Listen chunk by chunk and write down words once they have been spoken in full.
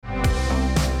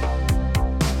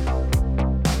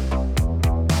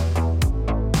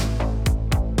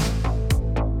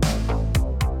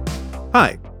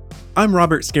Hi, I'm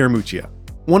Robert Scaramuccia,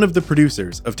 one of the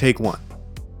producers of Take One.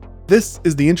 This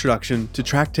is the introduction to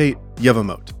Tractate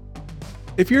Yevamot.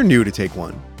 If you're new to Take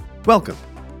One, welcome.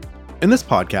 In this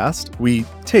podcast, we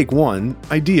take one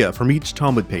idea from each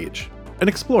Talmud page and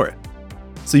explore it,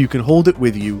 so you can hold it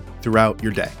with you throughout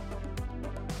your day.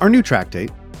 Our new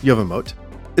tractate, Yevamot,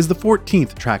 is the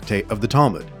 14th tractate of the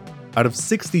Talmud, out of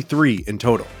 63 in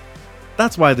total.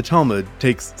 That's why the Talmud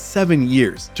takes 7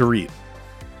 years to read.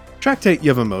 Tractate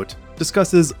Yevamot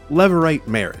discusses Levirate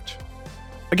marriage.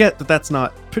 I get that that's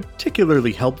not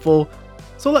particularly helpful,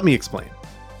 so let me explain.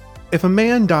 If a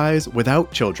man dies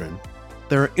without children,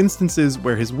 there are instances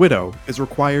where his widow is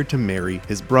required to marry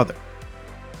his brother.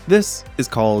 This is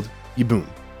called Yibum.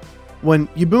 When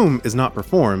Yibum is not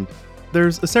performed,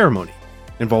 there's a ceremony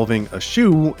involving a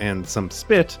shoe and some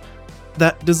spit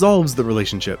that dissolves the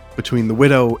relationship between the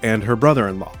widow and her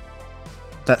brother-in-law.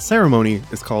 That ceremony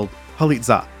is called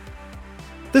Halitzah.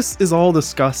 This is all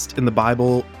discussed in the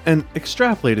Bible and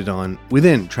extrapolated on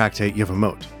within Tractate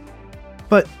Yevamot.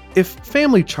 But if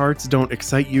family charts don't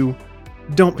excite you,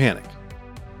 don't panic.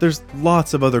 There's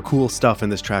lots of other cool stuff in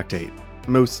this tractate,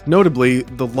 most notably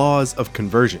the laws of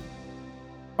conversion.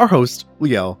 Our host,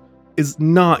 Liel, is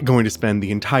not going to spend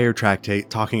the entire tractate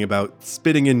talking about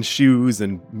spitting in shoes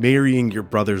and marrying your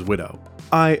brother's widow,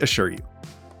 I assure you.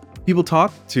 He will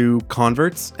talk to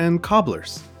converts and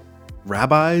cobblers,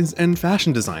 rabbis and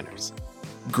fashion designers,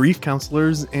 grief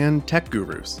counselors and tech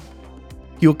gurus.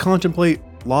 He will contemplate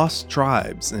lost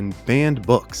tribes and banned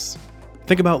books,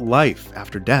 think about life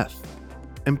after death,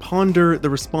 and ponder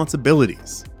the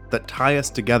responsibilities that tie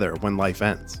us together when life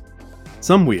ends.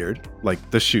 Some weird, like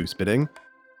the shoe spitting,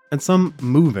 and some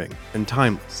moving and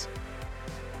timeless.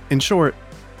 In short,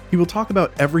 he will talk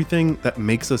about everything that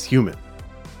makes us human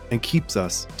and keeps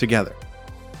us together.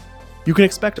 You can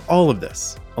expect all of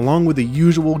this, along with the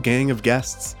usual gang of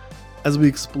guests, as we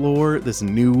explore this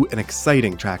new and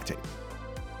exciting tractate.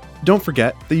 Don't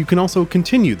forget that you can also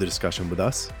continue the discussion with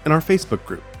us in our Facebook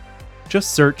group.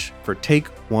 Just search for Take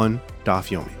One Daf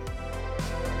Yomi.